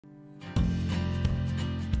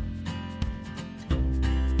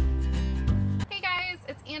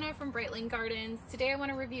Anna from Brightling Gardens. Today I want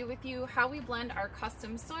to review with you how we blend our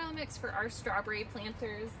custom soil mix for our strawberry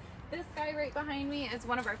planters. This guy right behind me is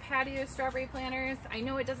one of our patio strawberry planters. I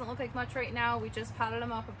know it doesn't look like much right now. We just potted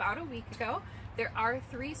them up about a week ago. There are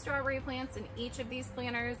 3 strawberry plants in each of these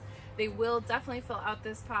planters. They will definitely fill out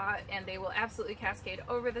this pot and they will absolutely cascade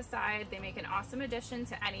over the side. They make an awesome addition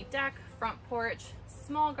to any deck, front porch,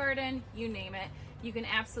 small garden, you name it. You can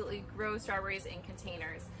absolutely grow strawberries in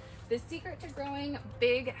containers. The secret to growing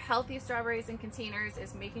big, healthy strawberries in containers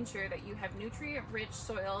is making sure that you have nutrient-rich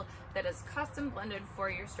soil that is custom blended for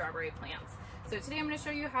your strawberry plants. So today I'm going to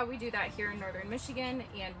show you how we do that here in northern Michigan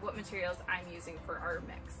and what materials I'm using for our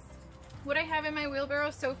mix. What I have in my wheelbarrow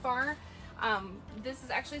so far, this is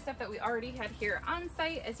actually stuff that we already had here on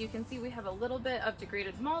site. As you can see, we have a little bit of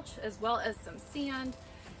degraded mulch as well as some sand.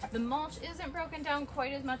 The mulch isn't broken down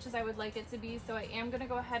quite as much as I would like it to be, so I am going to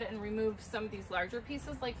go ahead and remove some of these larger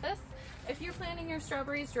pieces like this. If you're planting your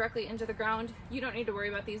strawberries directly into the ground, you don't need to worry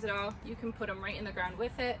about these at all. You can put them right in the ground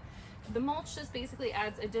with it. The mulch just basically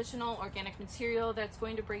adds additional organic material that's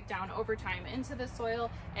going to break down over time into the soil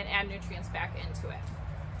and add nutrients back into it.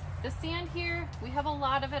 The sand here, we have a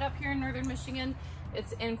lot of it up here in northern Michigan.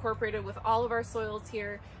 It's incorporated with all of our soils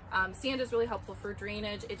here. Sand is really helpful for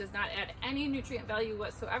drainage. It does not add any nutrient value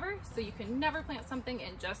whatsoever, so you can never plant something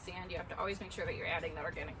in just sand. You have to always make sure that you're adding that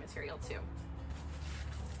organic material too.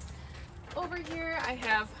 Over here I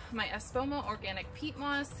have my Espoma Organic Peat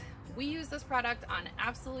Moss. We use this product on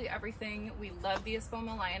absolutely everything. We love the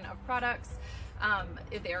Espoma line of products.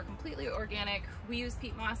 If they are completely organic, we use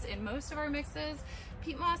peat moss in most of our mixes.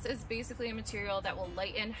 Peat moss is basically a material that will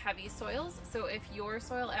lighten heavy soils. So if your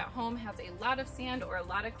soil at home has a lot of sand or a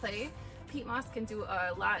lot of clay, peat moss can do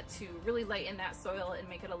a lot to really lighten that soil and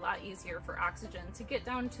make it a lot easier for oxygen to get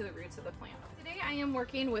down to the roots of the plant. Today I am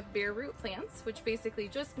working with bare root plants, which basically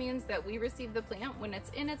just means that we receive the plant when it's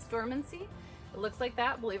in its dormancy. It looks like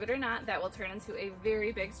that, believe it or not, that will turn into a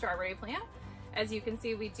very big strawberry plant. As you can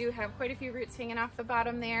see, we do have quite a few roots hanging off the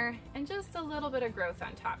bottom there and just a little bit of growth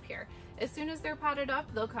on top here. As soon as they're potted up,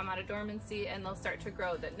 they'll come out of dormancy and they'll start to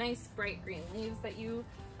grow the nice bright green leaves that you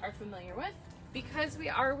are familiar with. Because we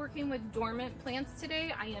are working with dormant plants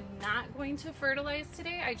today, I am not going to fertilize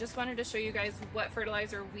today. I just wanted to show you guys what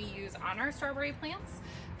fertilizer we use on our strawberry plants.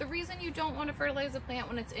 The reason you don't want to fertilize a plant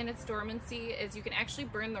when it's in its dormancy is you can actually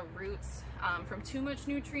burn the roots from too much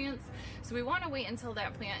nutrients. So we want to wait until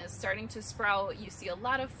that plant is starting to sprout, you see a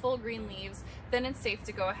lot of full green leaves, then it's safe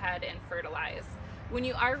to go ahead and fertilize. When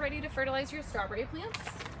you are ready to fertilize your strawberry plants,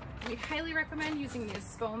 we highly recommend using the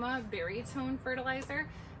Espoma Berry Tone Fertilizer.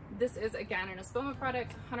 This is, again, an Espoma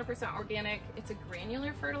product, 100% organic. It's a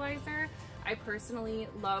granular fertilizer. I personally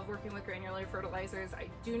love working with granular fertilizers. I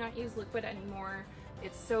do not use liquid anymore.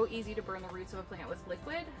 It's so easy to burn the roots of a plant with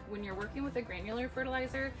liquid. When you're working with a granular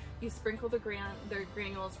fertilizer, you sprinkle the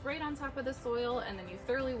granules right on top of the soil and then you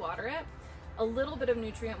thoroughly water it. A little bit of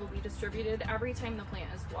nutrient will be distributed every time the plant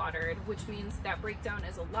is watered, which means that breakdown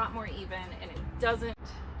is a lot more even and it doesn't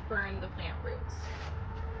burn the plant roots.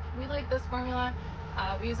 We like this formula.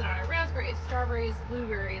 We use it on our raspberries, strawberries,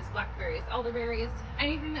 blueberries, blackberries, elderberries,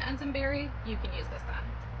 anything that ends in berry, you can use this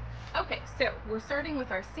on. Okay, so we're starting with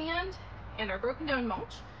our sand and our broken down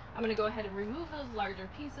mulch. I'm going to go ahead and remove those larger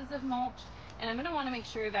pieces of mulch, and I'm going to want to make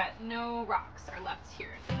sure that no rocks are left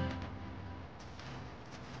here.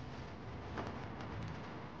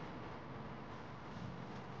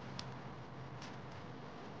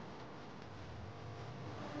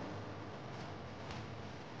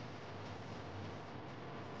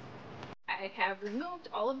 I have removed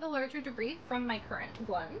all of the larger debris from my current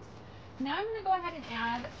blend. Now I'm going to go ahead and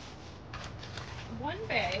add 1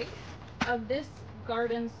 bag of this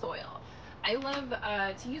garden soil. I love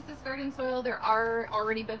to use this garden soil. There are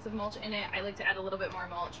already bits of mulch in it. I like to add a little bit more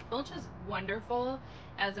mulch. Mulch is wonderful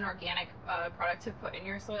as an organic product to put in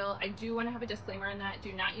your soil. I do want to have a disclaimer on that.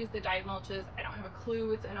 Do not use the dyed mulches. I don't have a clue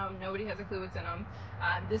what's in them. Nobody has a clue what's in them.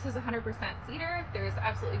 This is 100% cedar. There's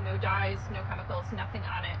absolutely no dyes, no chemicals, nothing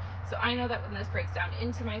on it. So I know that when this breaks down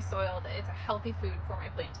into my soil, that it's a healthy food for my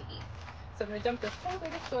plant to eat. So I'm going to dump this whole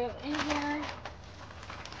bag of soil in here.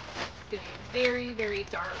 It's going to be very, very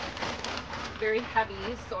dark, very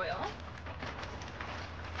heavy soil.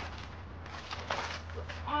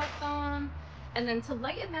 Awesome. And then to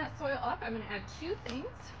lighten that soil up, I'm going to add 2 things.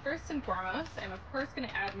 First and foremost, I'm of course going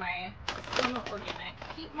to add my Espoma Organic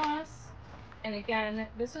Peat Moss. And again,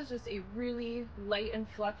 this is just a really light and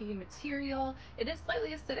fluffy material. It is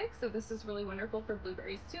slightly acidic, so this is really wonderful for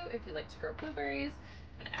blueberries too, if you like to grow blueberries.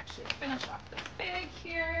 I'm going to actually finish off this bag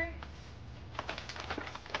here.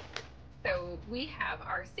 So We have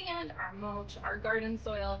our sand, our mulch, our garden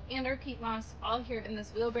soil, and our peat moss all here in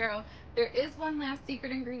this wheelbarrow. There is one last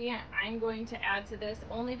secret ingredient I'm going to add to this,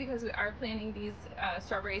 only because we are planting these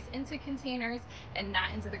strawberries into containers and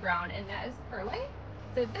not into the ground, and that is perlite.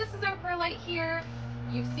 So this is our perlite here.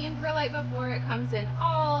 You've seen perlite before. It comes in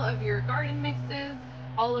all of your garden mixes,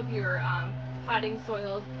 all of your potting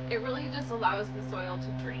soils. It really just allows the soil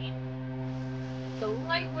to drain. The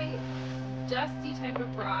lightweight, dusty type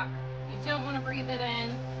of rock, you don't want to breathe it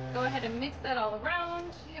in. Go ahead and mix that all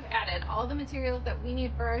around. We have added all the materials that we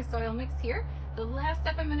need for our soil mix here. The last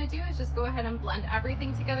step I'm going to do is just go ahead and blend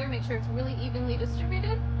everything together, make sure it's really evenly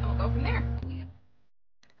distributed, and we'll go from there.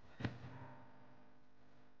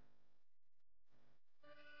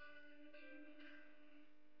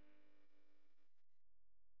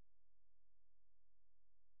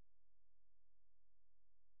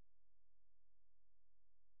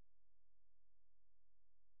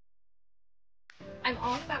 I'm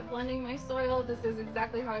all set blending my soil. This is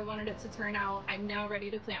exactly how I wanted it to turn out. I'm now ready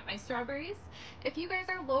to plant my strawberries. If you guys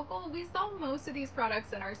are local, we sell most of these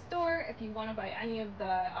products in our store. If you want to buy any of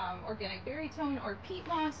the organic berry tone or peat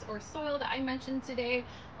moss or soil that I mentioned today,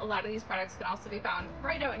 a lot of these products can also be found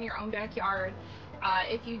right out in your own backyard.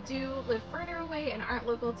 If you do live further away and aren't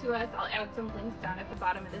local to us, I'll add some links down at the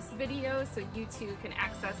bottom of this video so you too can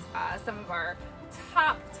access some of our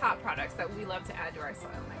top products that we love to add to our soil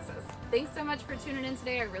mixes. Thanks so much for tuning in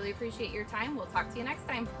today. I really appreciate your time. We'll talk to you next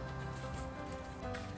time.